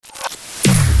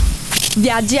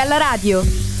Viaggi alla radio.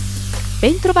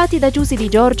 Bentrovati da Josie Di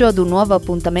Giorgio ad un nuovo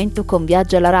appuntamento con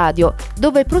Viaggi alla radio,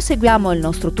 dove proseguiamo il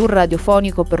nostro tour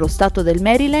radiofonico per lo stato del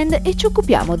Maryland e ci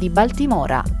occupiamo di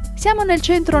Baltimora. Siamo nel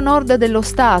centro-nord dello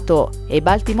stato e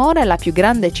Baltimora è la più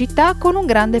grande città con un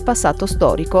grande passato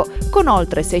storico, con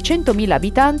oltre 600.000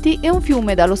 abitanti e un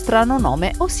fiume dallo strano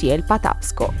nome, ossia il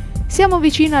Patapsco. Siamo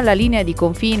vicino alla linea di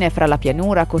confine fra la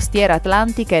pianura costiera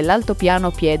atlantica e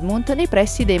l'altopiano Piedmont nei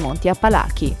pressi dei Monti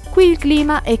Appalachi. Qui il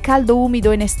clima è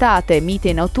caldo-umido in estate, mite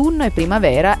in autunno e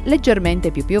primavera, leggermente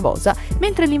più piovosa,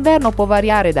 mentre l'inverno può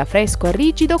variare da fresco a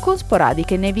rigido con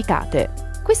sporadiche nevicate.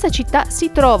 Questa città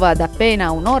si trova ad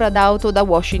appena un'ora d'auto da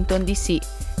Washington DC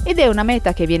ed è una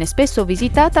meta che viene spesso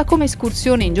visitata come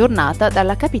escursione in giornata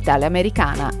dalla capitale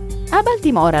americana. A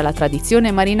Baltimora la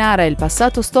tradizione marinara e il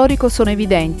passato storico sono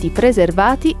evidenti,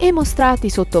 preservati e mostrati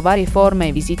sotto varie forme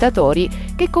ai visitatori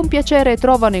che con piacere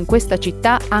trovano in questa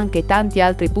città anche tanti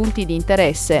altri punti di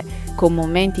interesse, con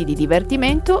momenti di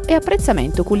divertimento e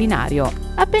apprezzamento culinario.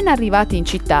 Appena arrivati in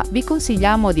città vi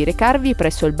consigliamo di recarvi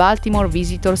presso il Baltimore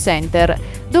Visitor Center,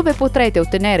 dove potrete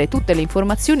ottenere tutte le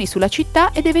informazioni sulla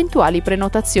città ed eventuali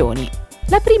prenotazioni.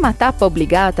 La prima tappa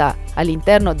obbligata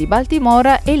all'interno di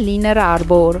Baltimora è l'Inner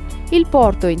Harbor, il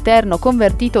porto interno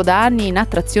convertito da anni in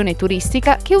attrazione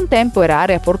turistica che un tempo era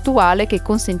area portuale che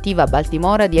consentiva a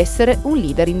Baltimora di essere un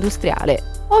leader industriale.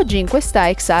 Oggi in questa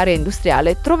ex area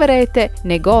industriale troverete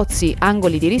negozi,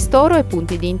 angoli di ristoro e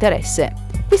punti di interesse.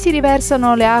 Qui si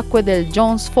riversano le acque del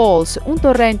Jones Falls, un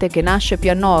torrente che nasce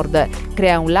più a nord,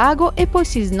 crea un lago e poi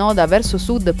si snoda verso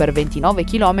sud per 29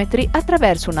 km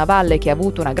attraverso una valle che ha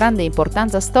avuto una grande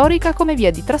importanza storica come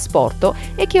via di trasporto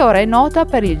e che ora è nota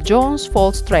per il Jones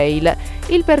Falls Trail,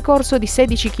 il percorso di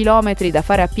 16 km da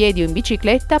fare a piedi o in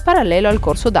bicicletta parallelo al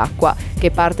corso d'acqua,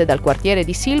 che parte dal quartiere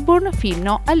di Silburn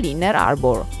fino all'Inner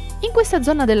Harbor. In questa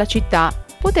zona della città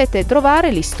potete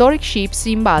trovare l'Historic Ships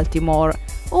in Baltimore,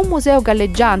 un museo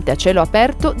galleggiante a cielo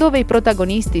aperto dove i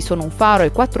protagonisti sono un faro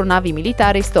e 4 navi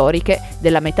militari storiche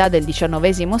della metà del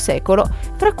XIX secolo,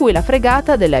 fra cui la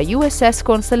fregata della USS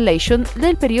Constellation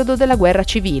del periodo della guerra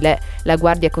civile, la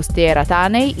guardia costiera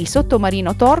Taney, il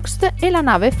sottomarino Torsk e la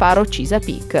nave faro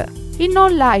Chesapeake. Il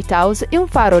Knoll Lighthouse è un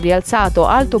faro rialzato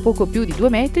alto poco più di 2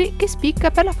 metri che spicca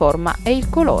per la forma e il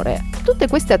colore. Tutte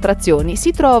queste attrazioni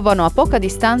si trovano a poca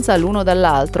distanza l'uno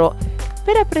dall'altro.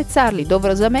 Per apprezzarli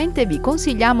doverosamente vi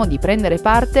consigliamo di prendere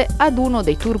parte ad uno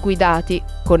dei tour guidati,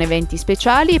 con eventi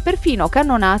speciali e perfino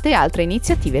cannonate e altre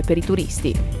iniziative per i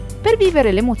turisti. Per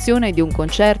vivere l'emozione di un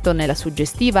concerto nella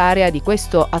suggestiva area di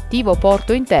questo attivo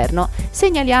porto interno,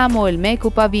 segnaliamo il Meco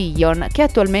Pavilion, che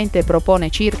attualmente propone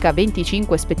circa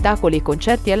 25 spettacoli e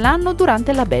concerti all'anno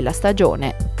durante la bella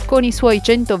stagione. Con i suoi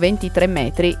 123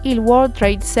 metri, il World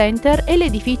Trade Center è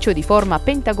l'edificio di forma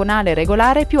pentagonale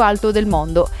regolare più alto del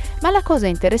mondo, ma la cosa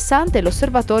interessante è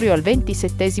l'osservatorio al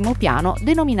 27° piano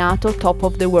denominato Top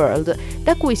of the World,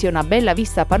 da cui si ha una bella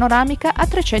vista panoramica a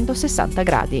 360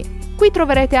 gradi. Qui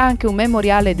troverete anche un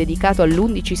memoriale dedicato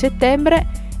all'11 settembre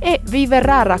e vi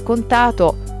verrà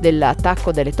raccontato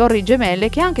dell'attacco delle Torri Gemelle,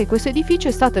 che anche questo edificio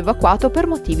è stato evacuato per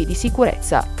motivi di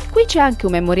sicurezza. Qui c'è anche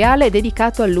un memoriale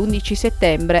dedicato all'11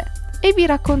 settembre e vi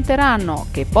racconteranno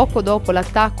che poco dopo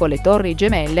l'attacco alle Torri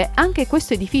Gemelle anche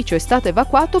questo edificio è stato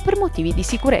evacuato per motivi di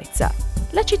sicurezza.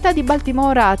 La città di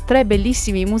Baltimora ha 3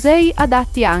 bellissimi musei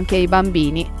adatti anche ai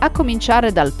bambini, a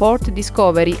cominciare dal Port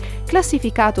Discovery,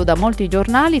 classificato da molti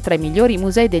giornali tra i migliori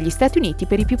musei degli Stati Uniti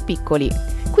per i più piccoli.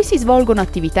 Qui si svolgono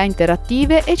attività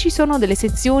interattive e ci sono delle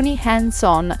sezioni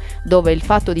hands-on, dove il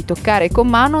fatto di toccare con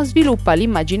mano sviluppa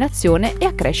l'immaginazione e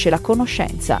accresce la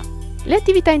conoscenza. Le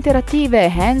attività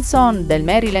interattive hands-on del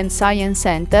Maryland Science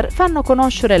Center fanno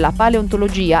conoscere la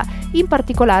paleontologia, in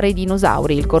particolare i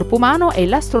dinosauri, il corpo umano e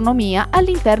l'astronomia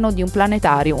all'interno di un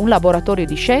planetario, un laboratorio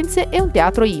di scienze e un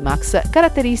teatro IMAX,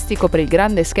 caratteristico per il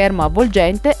grande schermo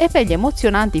avvolgente e per gli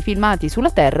emozionanti filmati sulla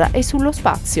Terra e sullo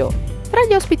spazio. Tra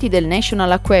gli ospiti del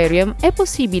National Aquarium è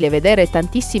possibile vedere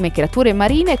tantissime creature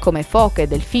marine come foche,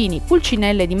 delfini,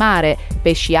 pulcinelle di mare,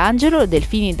 pesci angelo,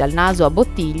 delfini dal naso a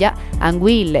bottiglia,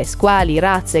 anguille, squali,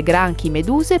 razze, granchi,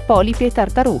 meduse, polipi e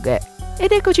tartarughe.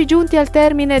 Ed eccoci giunti al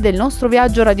termine del nostro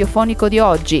viaggio radiofonico di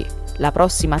oggi. La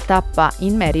prossima tappa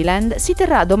in Maryland si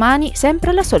terrà domani sempre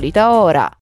alla solita ora.